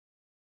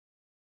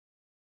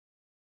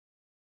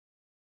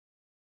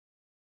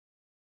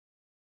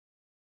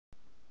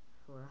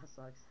Well, that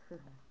sucks.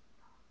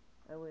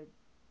 Oh wait,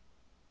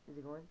 is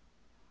it going?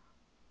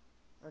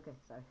 Okay,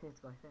 sorry,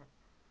 it's going.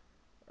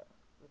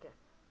 Okay,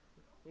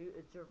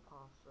 it's your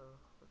paw, so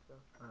let's go.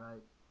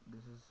 Alright,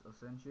 this is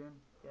Acension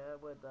Yeah,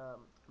 with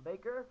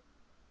Baker.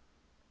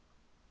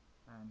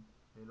 and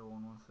Halo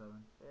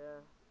 117.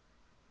 Yeah,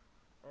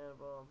 and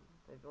well,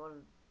 if you want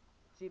to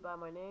see by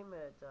my name,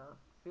 it's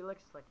Felix,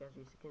 like as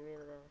you can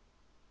read there.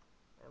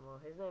 And well,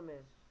 his name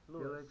is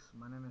Louis. Felix,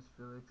 my name is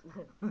Felix.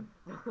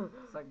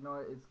 It's like,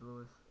 no, it's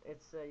Louis.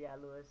 It's yeah,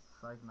 Louis.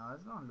 It's like, no,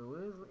 it's not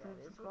Louis. What the Yeah,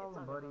 heck's it's the we can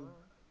problem, talk buddy?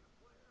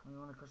 about You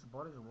wanna crush the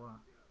bodies or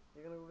what?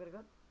 You're gonna go get a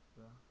gun?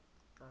 Yeah.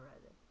 Alright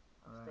then.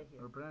 I'll Alright, stay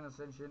here. we're playing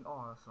Ascension.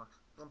 Oh, that sucks.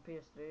 On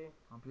PS3.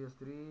 On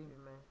PS3.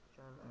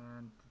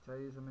 And to tell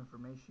you some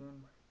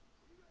information,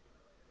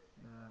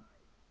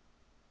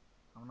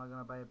 I'm not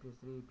gonna buy a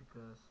PS3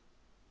 because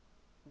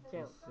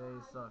they say it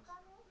sucks.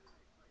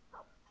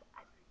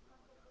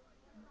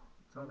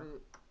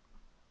 Somebody.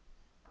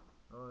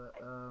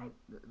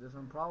 There's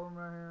some problem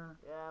right here.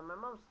 Yeah, my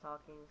mom's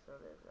talking, so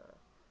there's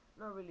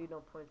not really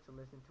no point to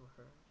listen to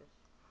her. Just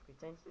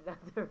pretend she's not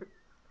there.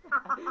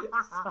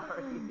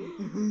 Sorry.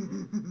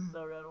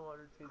 Sorry, I don't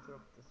want her to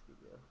interrupt this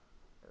video.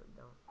 Or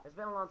don't. It's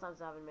been a long time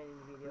since I haven't made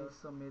any videos.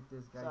 Please submit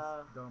this guy's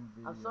So, dumb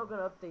video. I'm still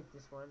gonna update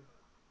this one.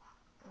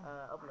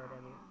 Upload,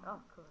 I mean. Oh,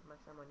 cool.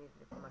 Max ammo needed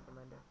it for my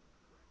commander.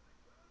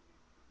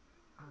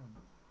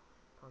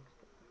 Punk's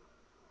good.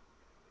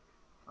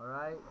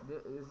 Alright,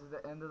 this is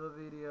the end of the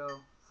video.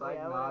 Oh,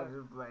 yeah, Nah,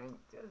 just playing.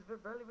 Dude, it's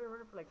barely been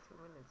running for like 2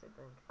 minutes, I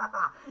think.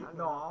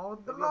 No,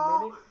 maybe a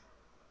minute?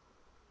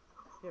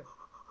 Here,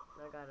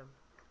 I got him.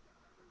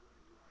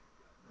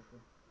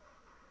 Okay.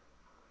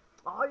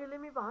 Oh, you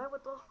leave me behind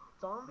with those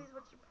zombies?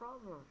 What's your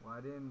problem?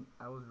 Well,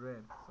 I was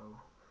red, so.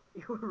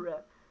 You were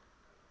red.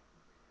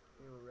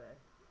 You were red.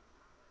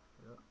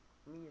 Yep.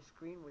 I mean, your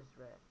screen was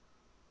red.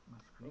 My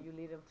screen? And you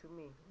lead him to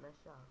me.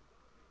 Nice job.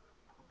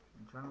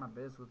 I'm trying my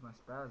best with my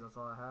spaz, that's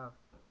all I have.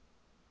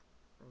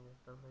 And you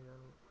don't know you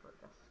only, but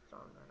that's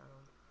strong gun. I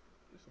don't.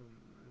 You shouldn't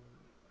be.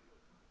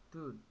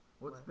 Dude,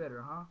 what's What?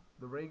 better, huh?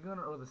 The ray gun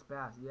or the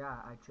spaz?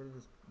 Yeah, I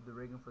traded the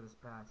ray gun for the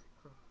spaz.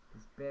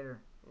 It's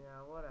better.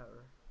 Yeah,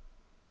 whatever.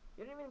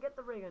 You didn't even get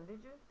the ray gun,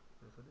 did you?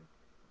 Yes, I did.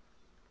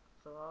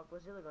 So,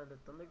 what's the other gun? The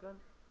thunder gun?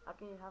 How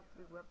can you have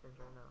 3 weapons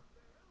right now?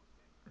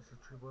 It's a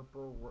triple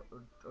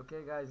weapon.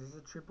 Okay, guys, this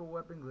is a triple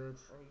weapon glitch.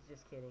 Oh, he's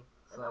just kidding.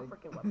 It's No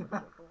like freaking weapon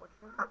triple. What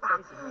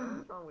crazy,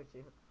 man? What's wrong with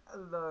you?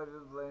 No,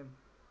 just playing.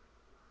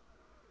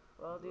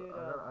 Well, dude,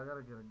 I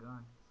gotta get a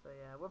gun. so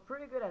yeah, we're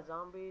pretty good at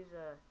zombies.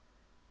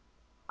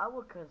 I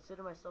would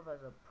consider myself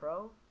as a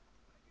pro.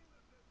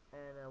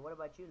 And what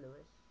about you,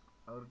 Lewis?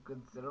 I would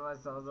consider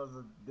myself as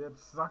a ditch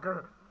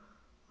sucker.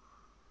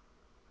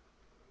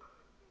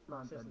 No,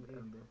 I'm seriously,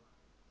 dude. dead.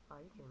 Oh,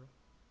 you kidding me?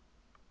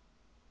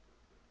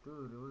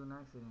 Dude, it was an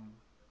accident.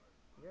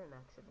 You're an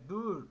accident.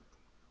 Dude,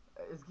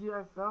 es que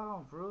I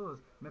fell, froze.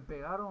 Me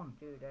pegaron.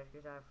 Dude, that's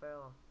because I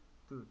fell.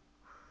 Dude.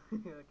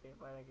 Okay,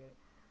 fine, I get it.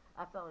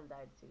 I fell and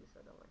died too, so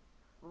don't worry.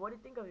 But what do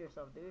you think of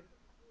yourself, dude?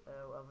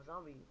 Of a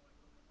zombie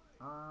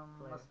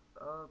player.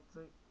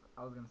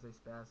 I was gonna say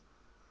spaz.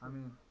 I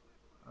mean,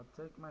 I'll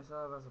take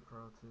myself as a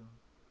pro too.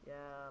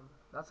 Yeah.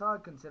 That's how I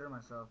consider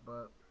myself,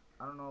 but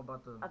I don't know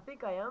about the. I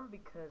think I am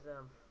because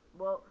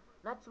well,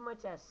 not too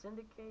much as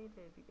Syndicate.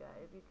 If you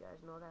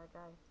guys know that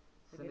guy.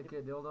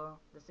 Syndicate dildo.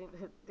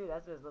 Dude,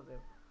 that's what it's up to.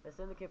 The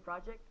Syndicate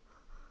Project.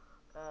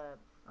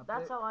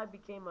 That's how I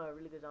became a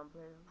really good zombie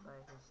player, by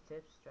his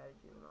tips,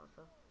 strategies, and all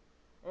stuff.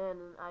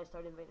 And I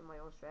started inventing my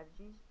own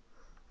strategies,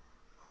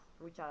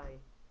 which I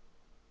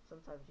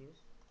sometimes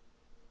use.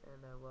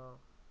 And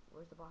well,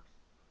 where's the box?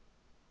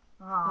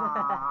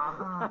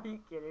 Are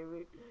you kidding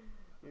me?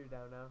 You're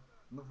down now.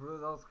 No, for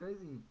real, that was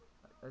crazy.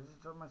 I just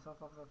dropped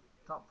myself off the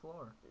top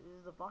floor.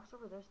 Is the box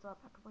over there still at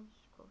Pack-a-Punch?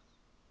 Close?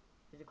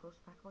 Is it close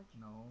to Pack-a-Punch?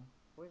 No.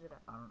 Where's it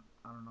at? I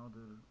don't know,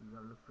 dude. We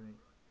gotta look for it.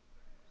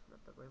 It's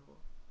not the rainbow.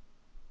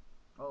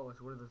 Oh, it's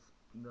where the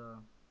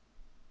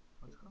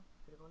what's it called?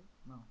 Fitty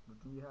No, the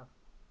thing you have.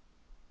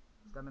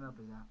 Stamina up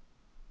is at.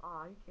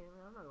 Oh, you kidding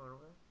me? I'm not going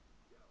over there.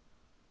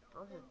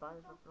 I was just buying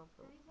this weapon off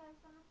the.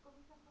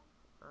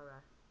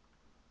 Alright.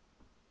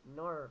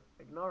 Ignore her.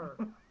 Ignore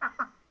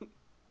her.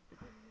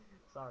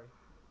 Sorry.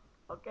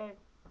 Okay.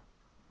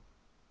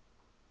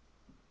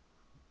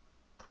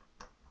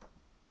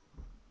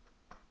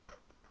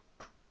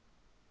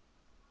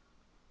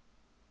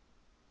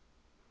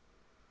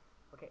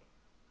 Okay.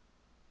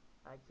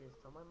 I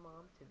just told my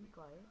mom to be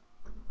quiet.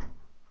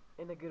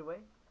 In a good way.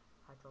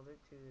 I told her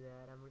to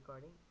that I'm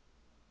recording.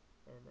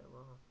 And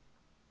well,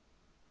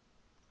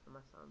 it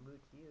might sound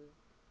rude to you.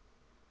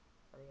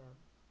 But yeah.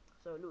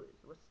 So, Louis,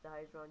 what's the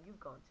highest round you've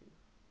gone to?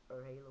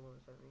 Or Halo 1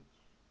 Reach?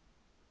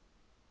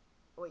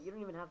 Oh, wait, you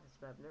don't even have this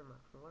map. Never mind.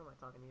 What am I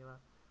talking to you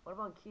about? What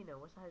about Kino?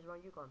 What's the highest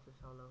round you've gone to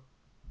solo?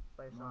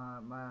 By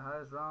yourself? My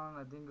highest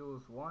round, I think it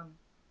was 1.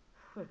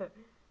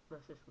 No,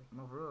 seriously.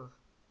 No, for real.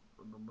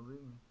 Don't believe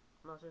me.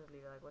 No,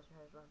 seriously. Like, what's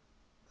your highest round?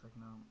 It's like,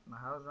 no. My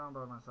highest round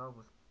by myself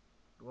was,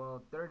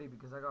 well, 30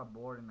 because I got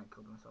bored and I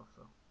killed myself,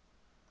 so.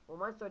 Well,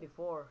 mine's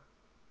 34.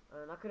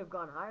 and I could have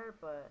gone higher,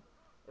 but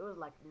it was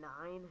like 9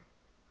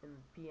 in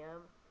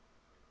p.m.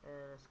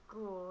 and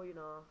school, you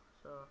know,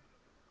 so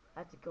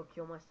I had to go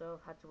kill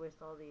myself. Had to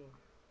waste all the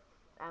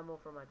ammo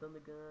for my thunder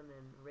gun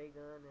and ray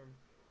gun, and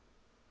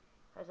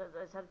I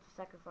just had to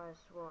sacrifice,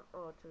 well,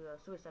 to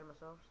suicide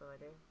myself. So I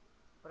did.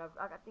 But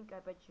I think I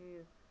bet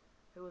you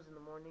if it was in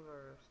the morning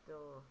or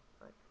still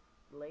like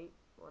late,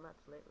 well not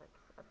late, like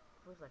if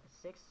it was like a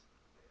 6,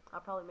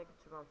 I'll probably make it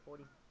to around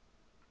 40,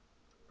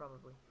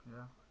 probably.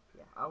 Yeah.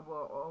 Yeah. I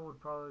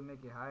would probably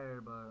make it higher,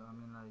 but I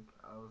mean, like,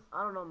 I was.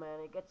 I don't know, man.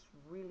 It gets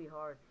really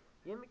hard.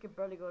 You can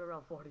barely go to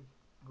around 40.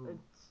 Who?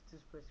 It's to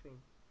split screen.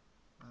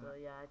 So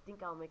yeah, I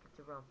think I'll make it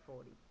to around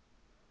 40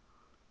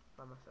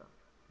 by myself.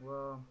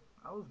 Well,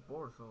 I was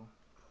bored, so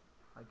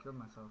I killed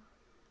myself.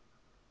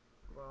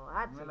 Bro, I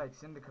had I mean, to. like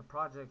Syndicate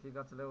Project, he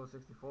got to level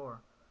 64,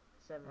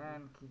 70.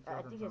 and he I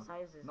killed think his himself.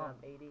 highest is No,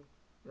 80.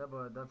 yeah,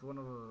 but that's one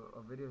of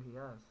a video he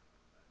has.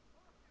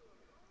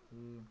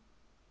 He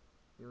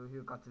he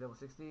got to level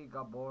 60,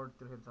 got bored,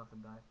 threw himself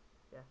and died.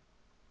 Yeah.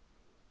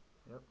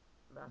 Yep.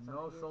 That's No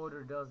how he is.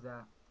 soldier does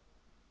that.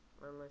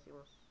 Unless he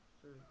wants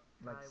to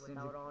Like die without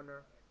Syndicate.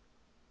 honor.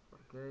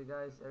 Okay,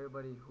 guys,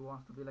 everybody who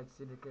wants to be like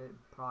Syndicate,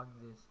 prog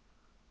this.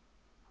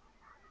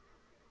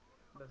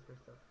 That's good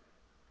stuff.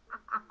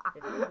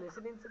 If he's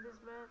listening to this,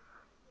 man,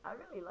 I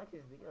really like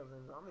his videos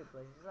in Zombie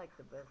Plays. He's like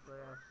the best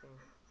player I've seen.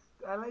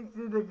 I like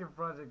Syndicate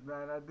Project,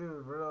 man. I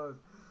do, bro.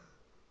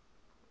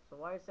 So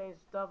why are you saying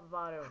stuff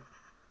about him?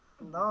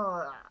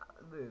 No,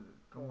 dude,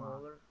 come on.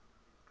 Holder.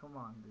 Come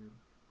on, dude.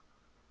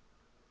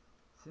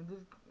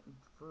 Syndicate,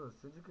 for real,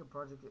 Syndicate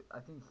Project, I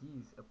think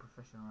he's a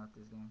professional at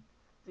this game.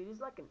 Dude, he's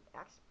like an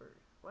expert.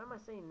 Why am I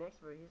saying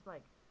expert? He's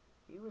like,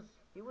 he was,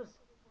 he was,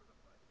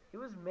 he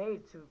was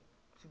made to.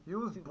 He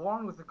was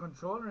born with a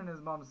controller in his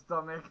mom's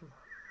stomach.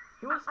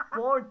 He was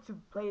born to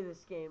play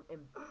this game and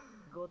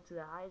go to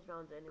the highest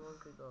rounds anyone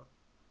could go.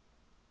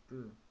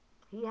 Dude.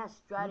 He has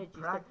strategies.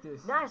 He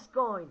practiced. Nice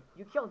going.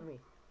 You killed me.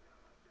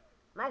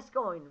 Nice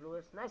going,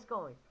 Lewis. Nice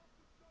going.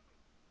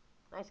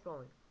 Nice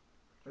going.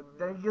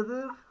 Thank you,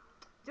 dude.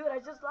 Dude, I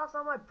just lost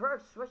all my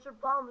perks. Switch your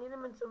palm, lead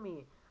him into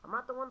me. I'm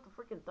not the one with the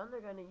freaking thunder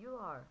gun, and you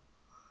are.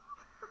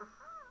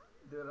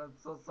 Dude, I'm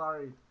so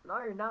sorry. No,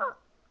 you're not.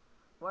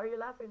 Why are you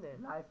laughing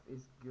then? Life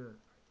is good.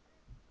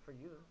 For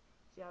you.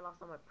 See, I lost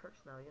all my perks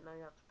now. You now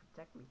you have to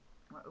protect me.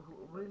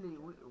 Really?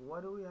 Why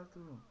do we have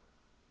to?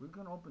 We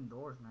can open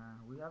doors, man.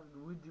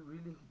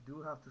 Really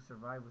do have to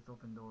survive with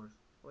open doors.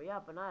 Well, yeah,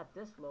 but not at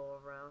this low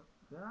of round.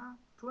 Yeah,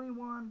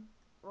 21.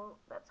 Well,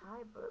 that's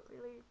high, but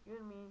really, you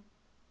and me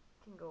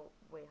can go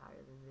way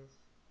higher than this.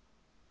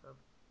 So,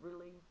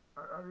 really,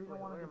 I really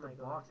want to where get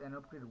the am I box going? and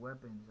upgrade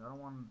weapons. I don't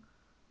want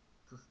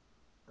to.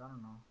 I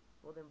don't know.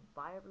 Well, then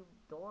buy every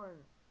door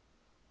and,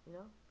 you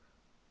know,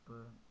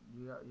 But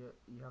you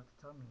have to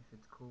tell me if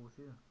it's cool with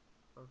you.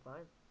 I'm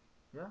fine.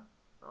 Yeah?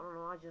 I don't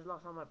know, I just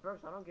lost all my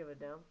perks. I don't give a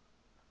damn.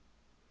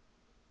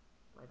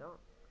 I don't.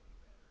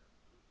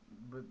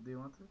 But do you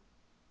want to?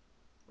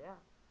 Yeah.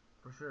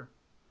 For sure.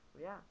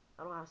 Yeah.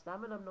 I don't have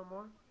stamina no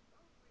more.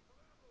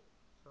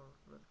 So,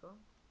 let's go.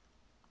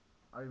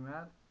 Are you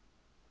mad?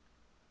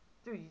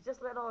 Dude, you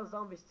just led all the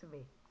zombies to me.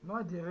 No,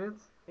 I didn't.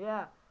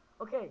 Yeah.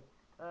 Okay.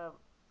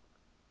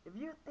 If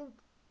you think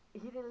he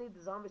didn't lead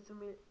the zombies to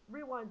me,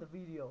 rewind the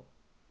video.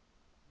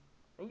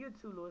 And you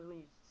too, Louis, when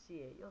you see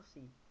it, you'll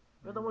see.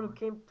 You're the one who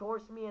came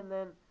towards me and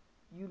then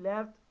you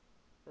left.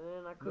 And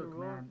then I couldn't Look,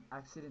 run. man,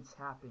 accidents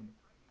happen.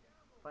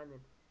 Fine then.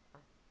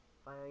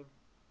 Fine.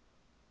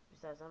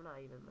 Besides, I'm not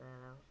even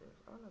mad. I was just,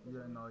 oh look,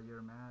 Yeah, no,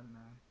 you're mad,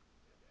 man.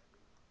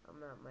 I'm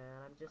not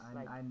mad. I'm just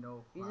I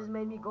know. you just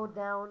made me go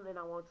down, and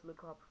I want to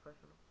look all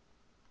professional.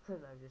 No,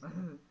 I'm just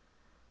kidding.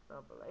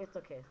 No, but like, it's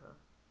okay, huh?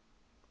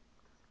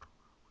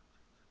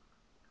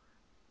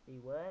 The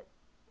what?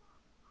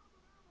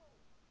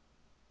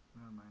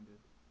 Never mind, dude.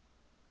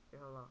 Here,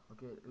 hold on.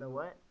 Okay. The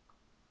what?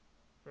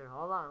 Here,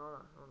 hold on.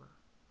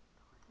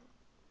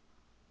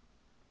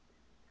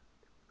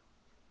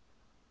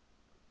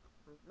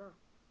 No,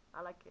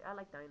 I like it. I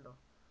like dying though.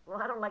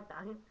 Well, I don't like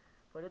dying,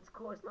 but it's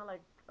cool. It's not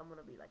like I'm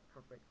gonna be like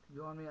perfect.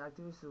 You want me to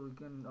activate so we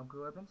can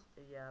upgrade weapons?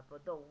 Yeah,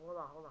 but though, hold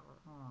on.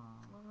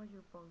 Aww. Oh,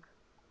 you punk.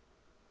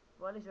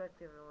 Well, at least you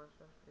activate one,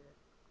 so that's pretty good.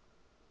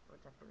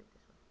 Let's activate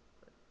this one.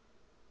 But,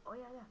 oh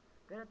yeah.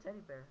 Get a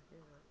teddy bear.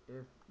 Here's one.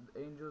 If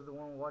Angel's the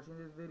one watching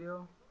this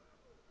video,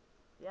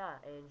 Yeah,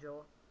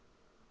 Angel.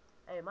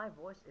 Hey, my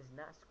voice is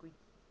not squeaky.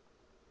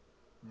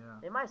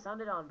 yeah. It might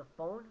sound it on the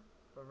phone,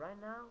 but right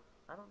now,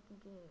 I don't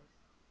think it is.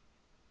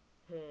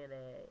 And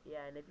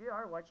yeah, and if you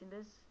are watching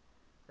this,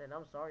 then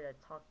I'm sorry I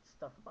talked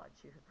stuff about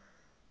you.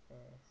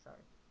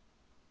 Sorry.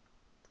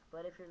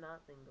 But if you're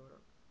not, then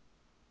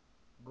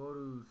Go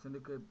to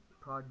Syndicate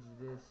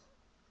Prejudice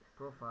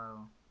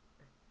profile.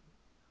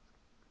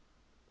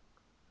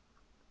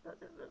 That's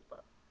just messed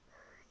up.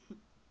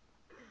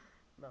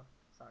 No,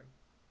 sorry.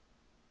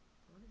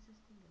 What is this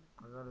thing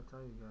gonna I gotta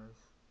tell you guys.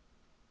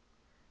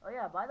 Oh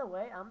yeah, by the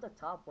way, I'm the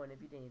top one if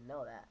you didn't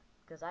know that.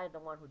 Because I am the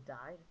one who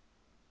died.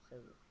 So,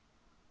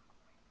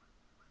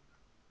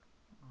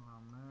 Oh,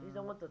 Oh He's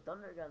the one man. with the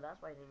thunder gun.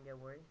 That's why he didn't get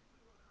worried.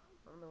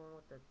 I'm the one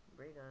with the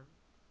ray gun.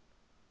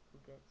 Who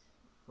gets?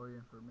 For your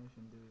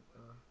information, dude.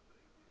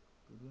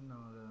 Did you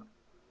know that?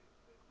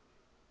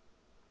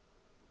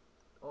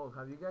 Oh,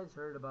 have you guys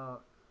heard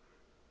about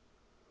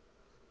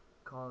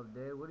Call of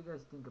Day? What do you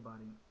guys think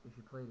about it? If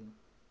you played it,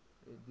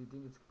 do you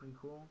think it's pretty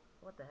cool?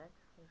 What the heck?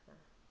 What's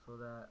that? So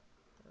that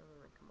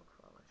Come a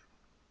crawler.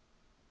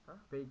 Huh?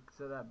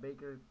 so that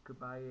Baker could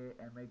buy it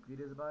and make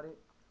videos about it.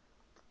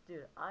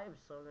 Dude, I am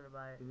so gonna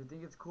buy it. If you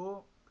think it's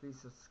cool, please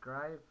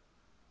subscribe.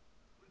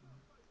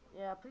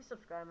 Yeah, please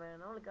subscribe,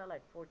 man. I only got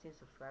like 14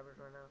 subscribers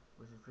right now.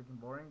 Which is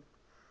freaking boring.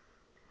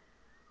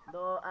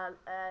 No,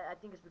 I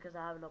think it's because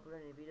I haven't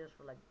uploaded any videos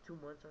for like 2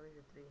 months already,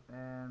 or 3.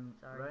 And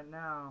Sorry. right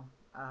now,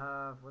 I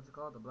have what's it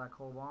called? The black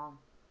hole bomb.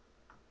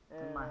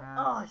 In my hands.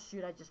 Oh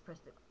shoot! I just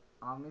pressed it.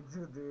 Oh, me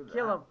too, dude.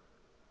 Kill him.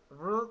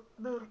 Bro,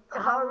 dude,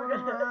 How are we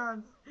my gonna?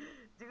 hands.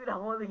 Dude,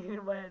 I'm holding it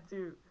in my hand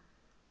too.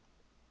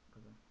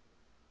 Okay.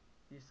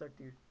 You suck,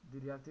 dude.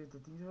 Did you activate the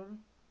things already?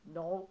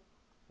 No.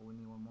 Oh, we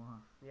need one more, huh?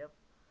 Yep.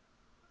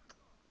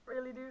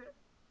 Really, dude?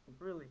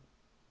 Really?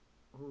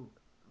 Who?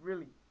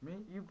 Really? Me?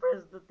 You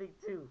pressed the thing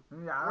too.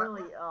 Yeah.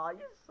 Really? Oh,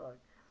 you suck.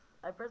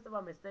 I pressed it by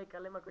mistake. I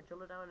laid my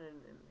controller down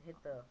and hit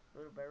the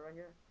little bear right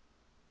here.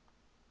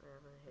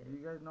 And I hit Do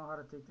you it. guys know how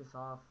to take this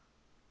off?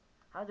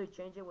 How do you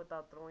change it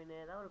without throwing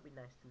it? That would be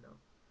nice to know.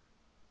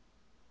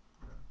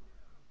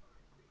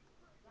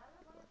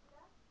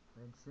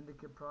 And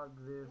Syndicate prod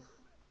this.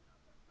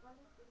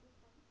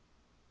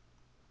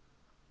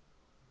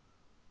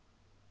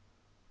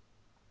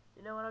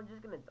 You know what? I'm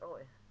just gonna throw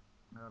it.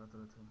 I gotta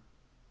throw it too.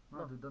 No,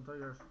 No. dude, don't throw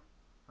yours.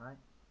 Alright?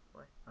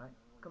 Why? Alright?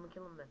 Come and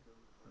kill him then.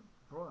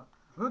 Throw it.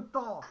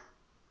 Huto!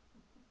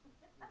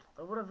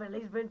 It would have at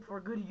least been for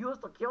good use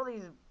to kill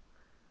these.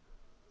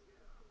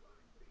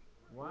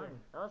 Why? Yeah,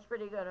 that was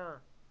pretty good, huh?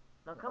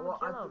 Now come Well,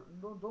 and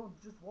kill him.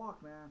 don't just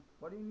walk, man.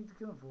 What do you need to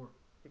kill him for?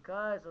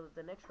 Because of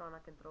the next round I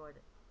can throw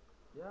it.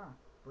 Yeah,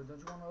 but don't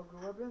you want to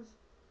upgrade weapons?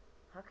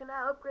 How can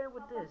I upgrade it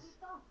with this?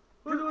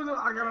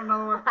 I got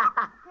another one.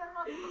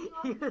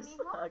 You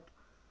suck.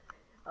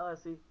 Oh,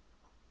 see.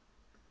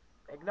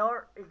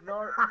 Ignore.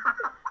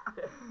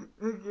 Okay.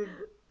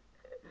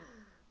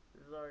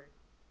 Sorry.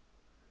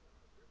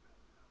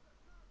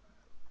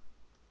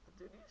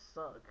 Dude, you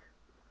suck.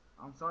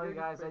 I'm sorry, Dude,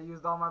 guys. I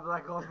used all my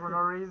black holes for no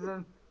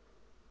reason.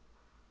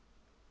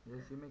 Yes,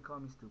 you may call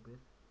me stupid,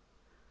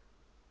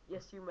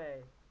 Yes, you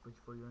may. but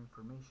for your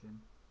information,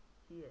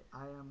 He is.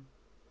 I am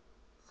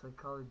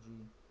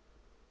psychology.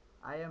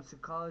 I am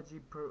psychology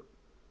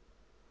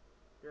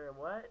You're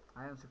what?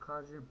 I am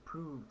psychology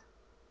proved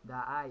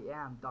that I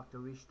am Dr.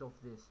 Richthof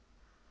this.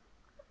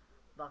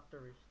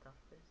 Dr. Stuff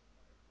this.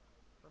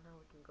 Well, now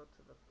we can go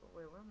to the. Oh,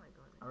 wait, where am I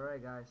going?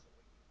 Alright, guys.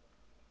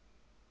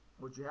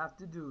 What you have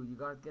to do, you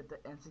gotta get the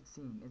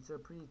M16. It's a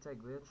pretty tight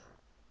glitch.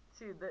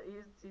 See,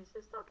 he's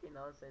just talking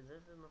nonsense.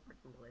 There's no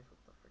freaking glitch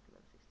with the freaking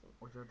M16.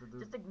 What you have to do.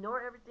 Just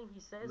ignore everything he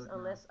says Look,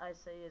 unless I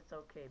say it's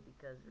okay,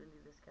 because really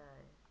this guy.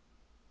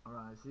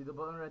 Alright, see the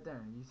button right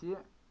there. You see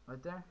it?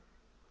 Right there?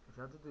 What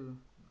you have to do,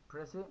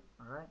 press it,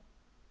 alright?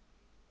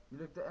 You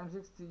look the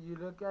M16, you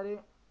look at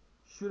it,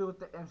 shoot it with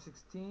the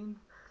M16,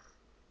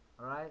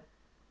 alright?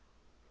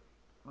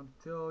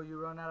 Until you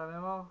run out of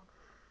ammo.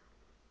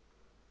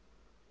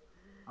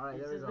 Alright,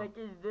 He's there we just go.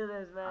 making you do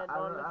this, man. I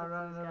Don't listen run to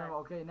out this of guy. ammo.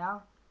 Okay,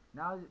 now,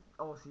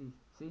 oh, see,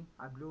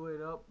 I blew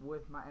it up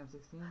with my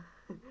M16.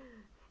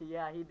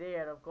 Yeah, he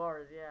did, of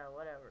course. Yeah,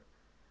 whatever.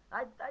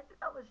 I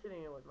was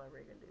shooting it with my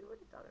ray gun, dude. What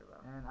are you talking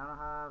about? And I don't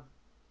have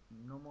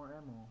no more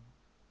ammo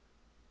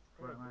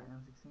for Hey, my dude.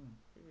 M16.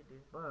 Here you do.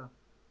 But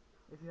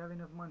if you have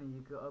enough money,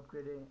 you could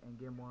upgrade it and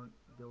get more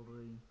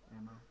dildo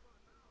ammo.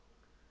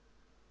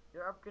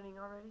 You're upgrading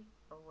already?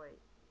 Oh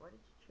wait, why did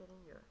you trade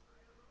in your?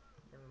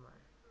 Never mind.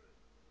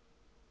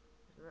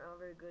 It's not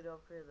very good to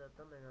upgrade the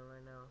thunder gun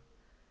right now.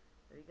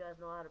 If you guys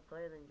know how to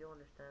play, then you'll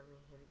understand me.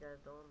 If you guys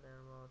don't, then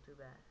well, too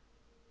bad.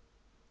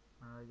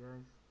 Alright,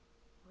 guys.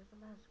 Where's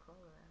the last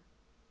crawler at?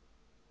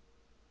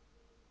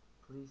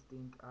 Please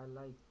think I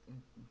like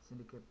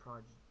Syndicate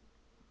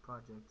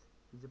Project.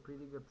 He's a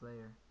pretty good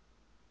player,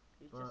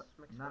 He but just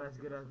makes not fun as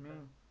of good people as me,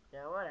 sometimes.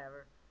 Yeah,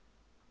 whatever.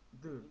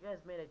 dude. You guys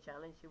made a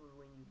challenge, he would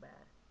win you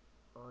bad.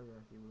 Oh yeah,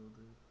 he will,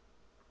 dude.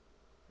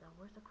 Now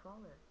where's the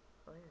crawler?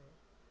 Oh, here it is.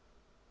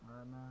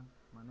 Alright, man.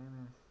 My name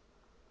is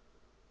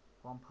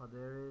Juan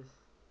Paderes.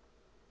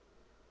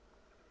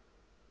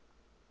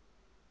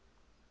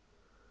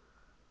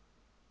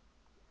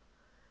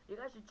 You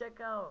guys should check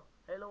out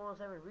Halo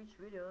 107 Reach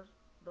videos.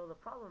 Though the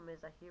problem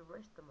is that he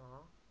erased them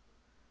all.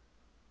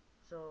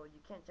 So you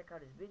can't check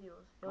out his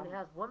videos. He only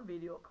has one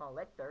video called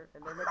Lecter,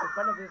 and they're making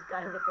fun of this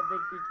guy with the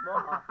big huge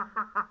mohawk.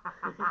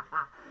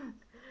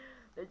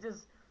 they're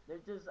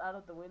just out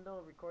of the window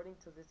recording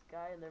to this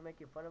guy, and they're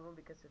making fun of him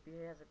because if he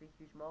has a big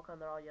huge mohawk,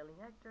 and they're all yelling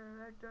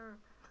Hector, Hector.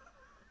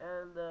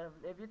 And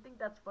if you think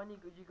that's funny,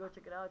 could you go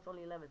check it out? It's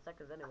only 11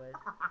 seconds anyways.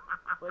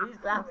 But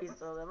he's laughing,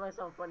 so that might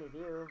sound funny to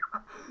you.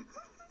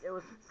 It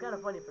was kind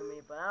of funny for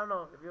me, but I don't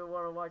know if you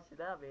want to watch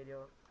that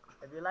video.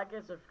 If you like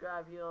it,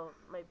 subscribe. He'll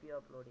might be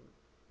uploading.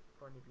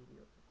 funny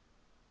videos.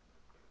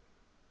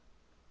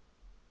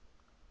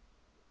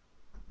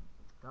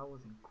 That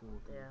wasn't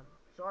cool, dude. Yeah.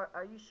 So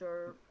are you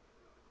sure?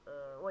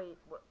 Wait.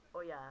 What?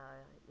 Oh yeah.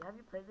 Have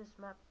you played this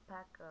map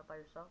pack by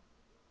yourself?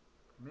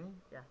 Me?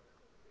 Yeah.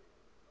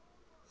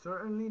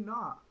 Certainly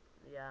not.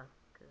 Yeah.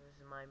 Cause this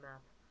is my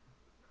map.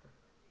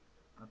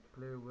 I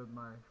play with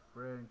my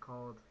friend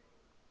called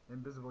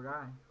Invisible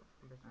Guy.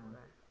 Invisible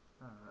guy.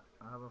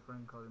 I have a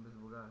friend called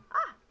Invisible Guy.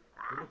 Ah!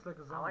 He looks like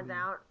a I went zombie.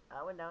 down.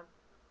 I went down.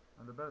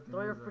 And the better thing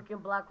Throw your is,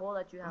 freaking black hole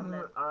that you have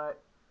left. alright.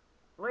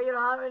 Wait, you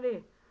don't have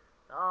any.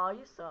 Oh,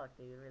 you suck,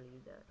 dude. Really,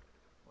 you duck.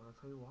 Well,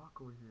 that's how you walk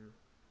over here.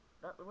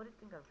 What do you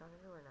think I'm trying to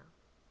do right now?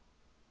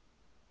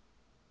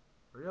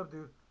 Hurry up,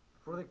 dude.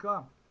 Before they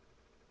come.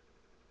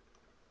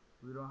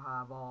 We don't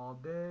have all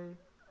day.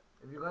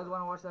 If you guys want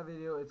to watch that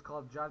video, it's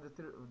called Drive.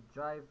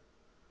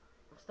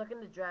 I'm stuck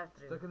in the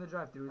drive-thru. Stuck in the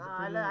drive-thru.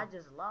 I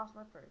just lost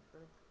my purse.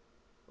 Really?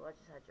 Well, I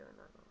just had you in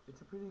that.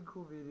 It's a pretty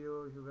cool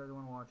video if you guys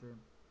want to watch it.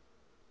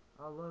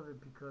 I love it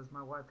because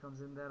my wife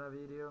comes in that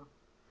video.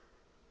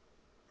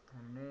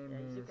 Her name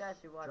is you guys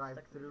should watch Drive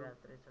Stuck in the Through.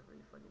 Drive-thru. It's a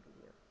really funny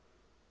video.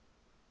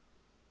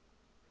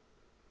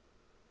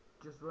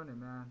 Just run it,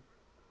 man.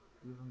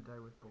 Even die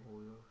with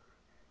Boholios.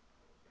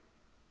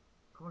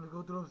 Come on, let's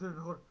go through upstairs,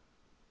 mejor.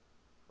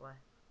 Why?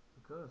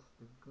 Because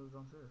they go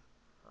downstairs.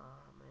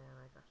 Oh man,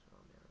 I got you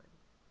on there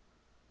already.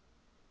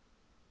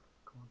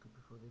 Come on, dude,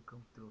 before they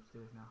come through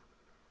upstairs now.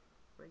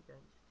 Break gun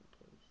just in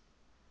case.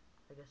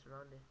 I guess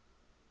around it.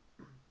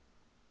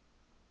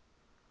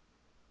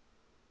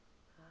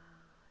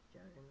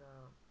 Jargon.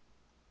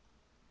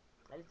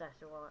 At least I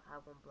still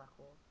have one black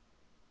hole.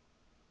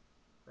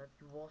 But if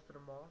you waltz to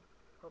the mall,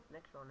 hope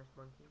next round is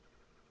monkeys.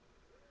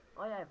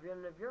 Oh yeah, if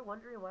you're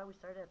wondering why we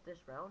started at this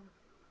round,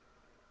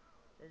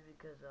 is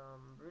because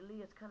really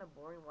it's kind of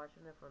boring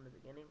watching it from the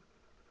beginning.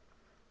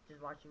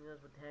 Just watching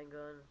us with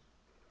handguns,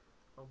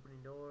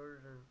 opening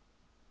doors, and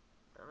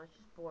it's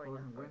just boring.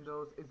 Closing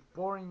windows. It's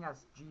boring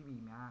as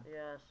GB, man.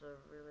 Yeah, so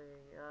really,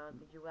 I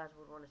think you guys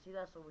would want to see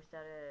that. So we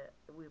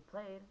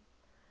played,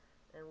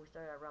 and we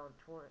started at round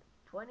 20.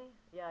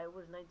 Yeah, it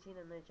was 19,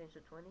 and then it changed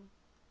to 20.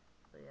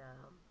 So yeah,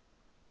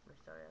 we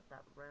started at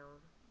that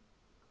round.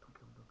 Don't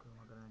kill him,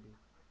 I got an idea.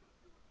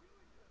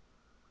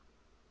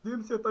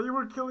 Dempsey, I thought you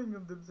were killing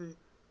him, Dempsey.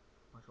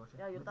 Watch it.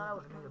 Yeah, you thought I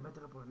was killing him.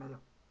 Mételo por medio.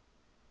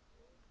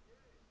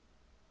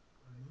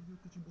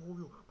 Te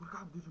chimbolio. Por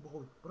acá, te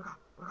chimbolio. Por acá,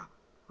 por acá,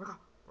 por acá.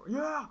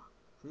 Yeah!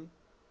 See?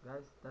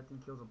 Guys, that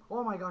thing kills him.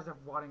 Oh my gosh, they're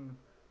fighting.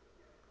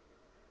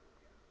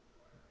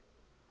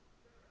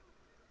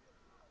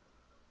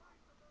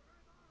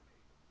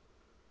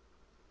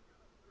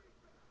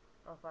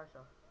 Oh, fire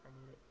cell. I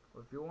need it.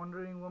 Well, if you're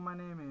wondering what my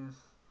name is,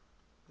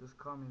 just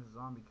call me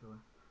Zombie Killer.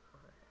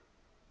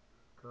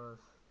 Cause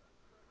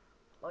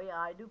Oh yeah,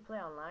 I do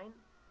play online,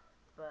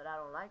 but I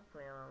don't like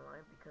playing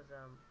online because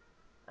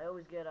I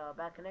always get a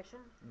bad connection.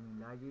 you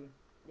mean laggy?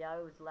 Yeah, I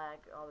always lag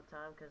all the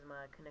time because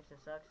my connection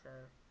sucks. So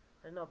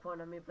there's no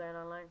point in me playing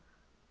online.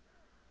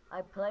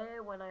 I play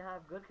it when I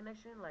have good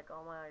connection, like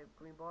all my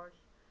green bars,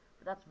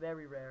 but that's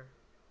very rare.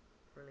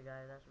 Really,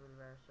 guys, that's really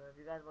rare. So if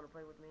you guys want to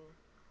play with me,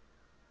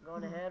 go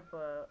on ahead.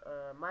 But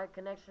my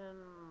connection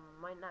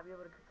might not be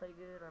able to play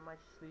good, or I might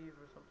just leave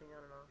or something. I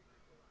don't know.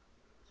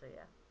 So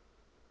yeah.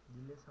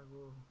 Diles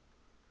algo.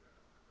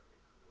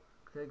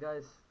 Okay,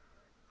 guys,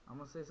 I'm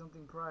gonna say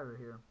something private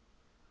here.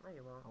 No,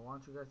 you won't. I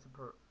want you guys to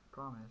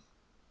promise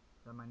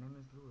that my name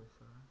is Louis,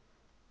 alright?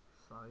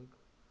 Psych.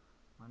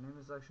 My name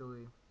is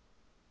actually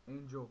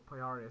Angel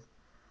Piaris.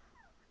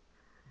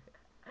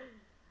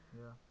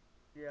 Yeah.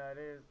 Yeah, it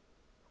is.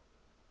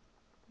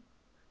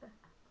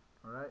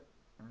 Alright?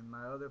 And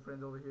my other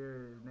friend over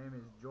here, his name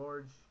is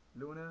George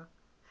Luna.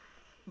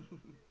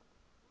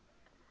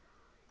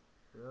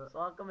 Yeah. So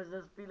how come it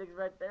says Felix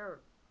right there?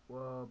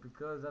 Well,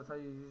 because that's how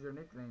you use your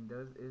nickname,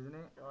 isn't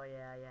it? Oh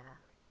yeah, yeah.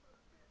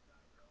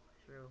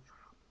 True.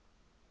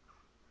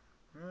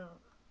 Yeah.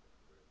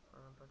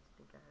 Don't you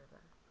think I heard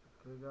that?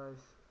 Okay, guys.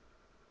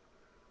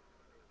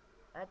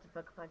 I had to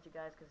punch you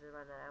guys because they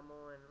ran out of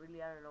ammo, and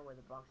really I don't know where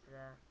the box is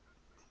at.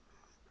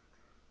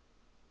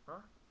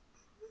 Huh?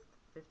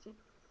 15?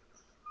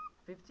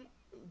 50?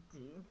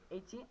 18.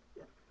 18?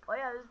 Yeah. Oh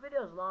yeah, this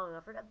video is long.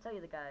 I forgot to tell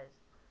you the guys.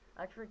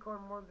 I actually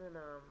record more than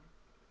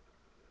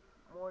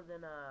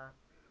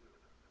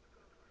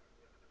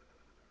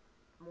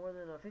more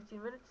than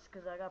 15 minutes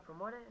because I got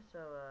promoted.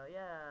 So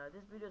yeah,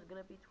 this video is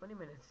gonna be 20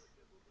 minutes.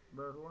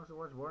 But who wants to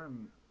watch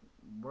boring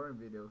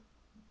videos?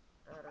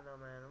 I don't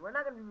know, man. We're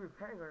not gonna be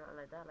repairing or nothing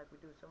like that, like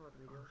we do some of the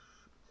videos. Oh,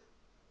 shit.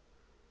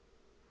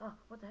 Oh,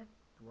 what the heck?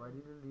 Why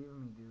did you leave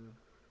me, dude?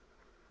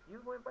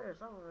 You went by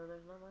yourself over there.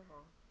 It's not my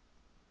fault.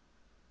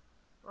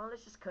 Well,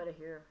 let's just cut it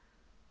here.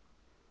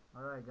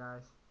 Alright,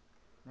 guys.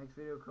 Next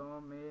video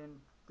come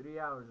in 3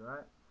 hours,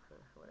 alright?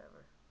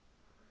 Whatever.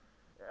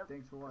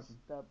 Thanks for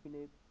watching. Stop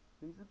it.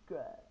 Please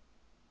subscribe.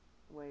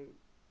 Wait.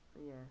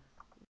 Yeah.